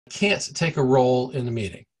can't take a role in the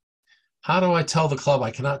meeting. How do I tell the club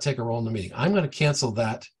I cannot take a role in the meeting? I'm going to cancel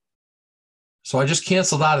that. So I just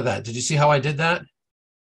canceled out of that. Did you see how I did that?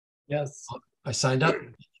 Yes. I signed up.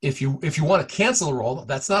 If you want to cancel a role,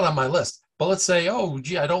 that's not on my list. But let's say, oh,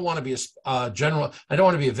 gee, I don't want to be a general. I don't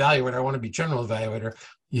want to be evaluator. I want to be general evaluator.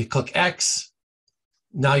 You click X.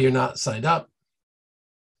 Now you're not signed up.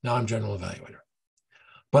 Now I'm general evaluator.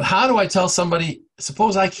 But how do I tell somebody,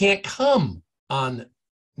 suppose I can't come on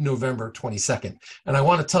November 22nd, and I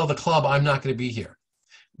want to tell the club I'm not going to be here?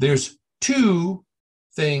 There's two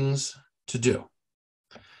things to do.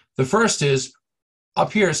 The first is,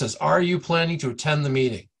 up here it says, are you planning to attend the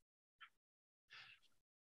meeting?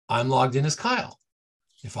 I'm logged in as Kyle.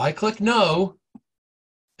 If I click no,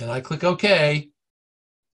 and I click OK,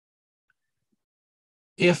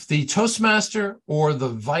 if the Toastmaster or the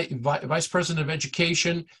Vice President of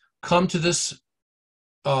Education come to this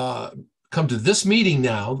meeting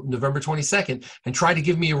now, November 22nd, and try to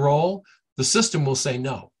give me a role, the system will say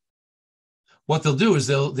no. What they'll do is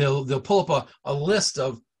they'll pull up a list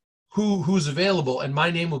of who's available, and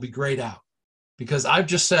my name will be grayed out because I've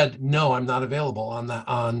just said no, I'm not available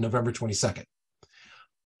on November 22nd.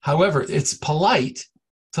 However, it's polite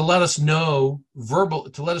to let us know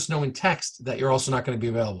in text that you're also not going to be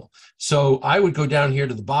available. So I would go down here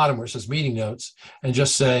to the bottom where it says meeting notes and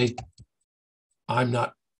just say, I'm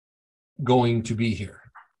not going to be here.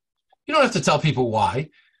 You don't have to tell people why,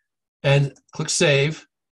 and click save,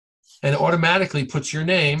 and it automatically puts your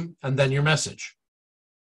name and then your message.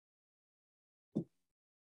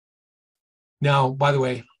 Now, by the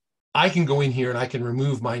way, I can go in here and I can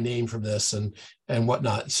remove my name from this and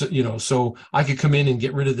whatnot. So, so I could come in and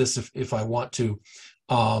get rid of this if I want to.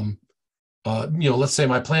 Let's say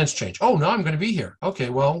my plans change. Oh, no, I'm going to be here. Okay,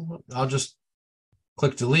 well, I'll just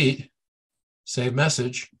click delete, save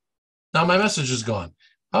message. Now my message is gone.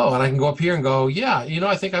 Oh, and I can go up here and go, yeah,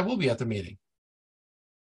 I think I will be at the meeting.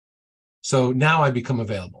 So now I become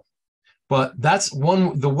available. But that's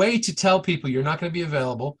the way to tell people you're not going to be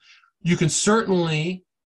available. You can certainly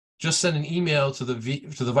just send an email to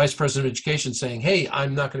the Vice President of Education saying, hey,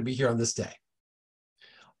 I'm not going to be here on this day.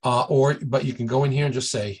 But you can go in here and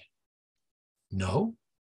just say no.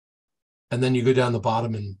 And then you go down the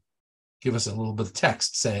bottom and give us a little bit of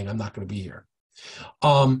text saying I'm not going to be here.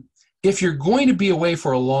 If you're going to be away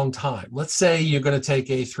for a long time, let's say you're going to take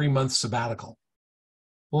a 3-month sabbatical,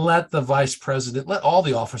 let all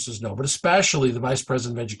the officers know, but especially the Vice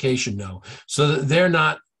President of Education know, so that they're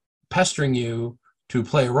not pestering you to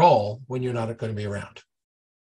play a role when you're not going to be around.